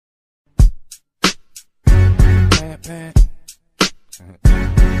saying?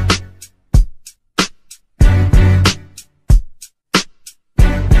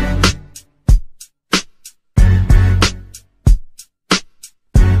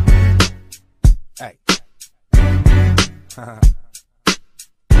 Hey.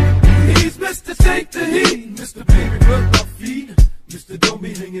 He's Mr. Take the Heat, Mr. Baby rub my feet, Mr. Don't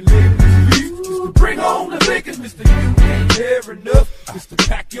be hanging late in the street, Mr. Bring on the bacon, Mr. You ain't there enough, Mr.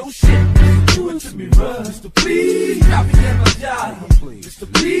 Pack your shit, Mr. Do it to me, bruh, Mr. Please, drop me in my job,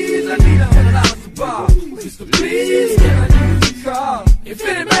 Mr. Please, I need $100 to buy, Mr. Please, can I use your car? If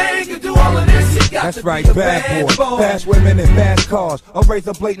any man can do all of this, he got That's to right, be a bad boy. boy. Fast women and fast cars. A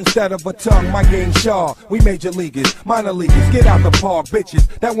razor blade instead of a tongue. My game sharp. We major leaguers, minor leaguers. Get out the park, bitches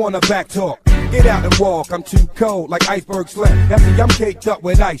that wanna back talk. Get out and walk. I'm too cold like iceberg slim. That's I'm caked up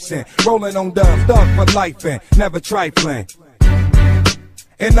with ice and rolling on dubs, thug for life and never trifling.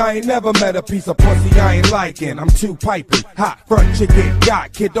 And I ain't never met a piece of pussy I ain't liking. I'm too piping, hot front chick get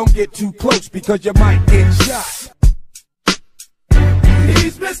got. Kid, don't get too close because you might get shot.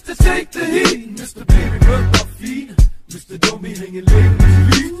 He's Mr. Take the Heat, Mr. Baby rub my feet, Mr. Don't be hanging late in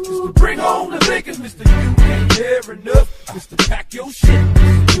the street, Mr. Bring on the bacon, Mr. You ain't there enough, Mr. Pack your shit,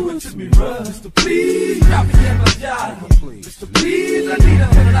 Mr. Do it to me, bruh, Mr. Please, drop me in my job, Mr. Please, I need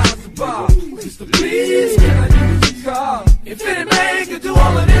 $100 to buy, Mr. Please, can I use your car? If any man can do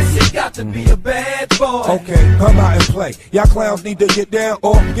all of this, he got to be a bad boy. Okay, come out and play. Y'all clowns need to get down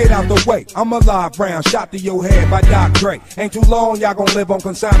or get out the way. I'm a live round, shot to your head by Doc Dre. Ain't too long, y'all gon' live on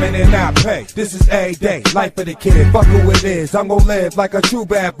consignment and not pay. This is a day, life of the kid. Fuck who it is. I'm gon' live like a true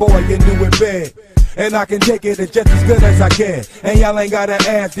bad boy in new in bed. And I can take it just as good as I can. And y'all ain't gotta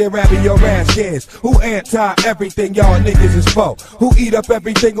ask, they're rapping your ass kids. Who anti everything y'all niggas is for? Who eat up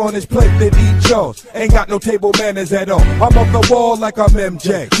everything on his plate that eat yours? Ain't got no table manners at all. I'm off the wall like I'm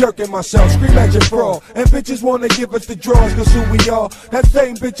MJ, jerking myself, scream at your fraud. And bitches wanna give us the draws, cause who we are. That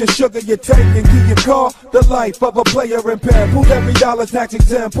same bitch of sugar you take and keep your car. The life of a player in pen. Who's every dollar tax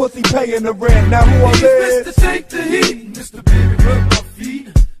exempt, pussy paying the rent. Now who I live? Mr. Take the Heat, Mr. Baby rub my feet,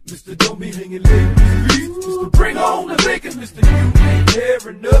 Mr. Don't be hanging late in the street, Mr. Bring on the bacon, Mr. You ain't there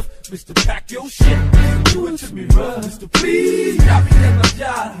enough, Mr. Pack your shit, Mr. Do it to me, bruh, Mr. Please, drop me in my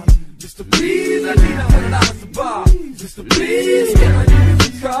job, Mr. Please, I need $100 to buy, Mr. Please, can I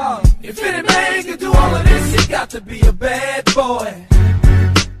use your car? If any man can do all of this, he got to be a bad boy.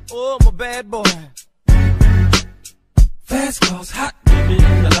 Oh, I'm a bad boy. Fast cars, hot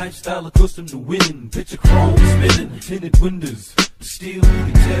women, the lifestyle accustomed to winning. Picture chrome spinning, tinted windows. Still, you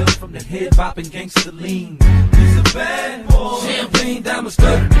can tell from the head bopping gangster lean. He's a bad boy. Champagne diamonds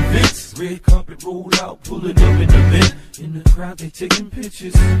studded events. Red carpet roll out, pulling up in the Benz. In the crowd, they taking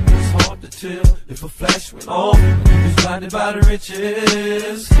pictures. It's hard to tell if a flash went off. He was blinded by the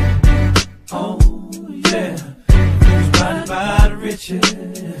riches. Oh yeah, he was blinded by the riches.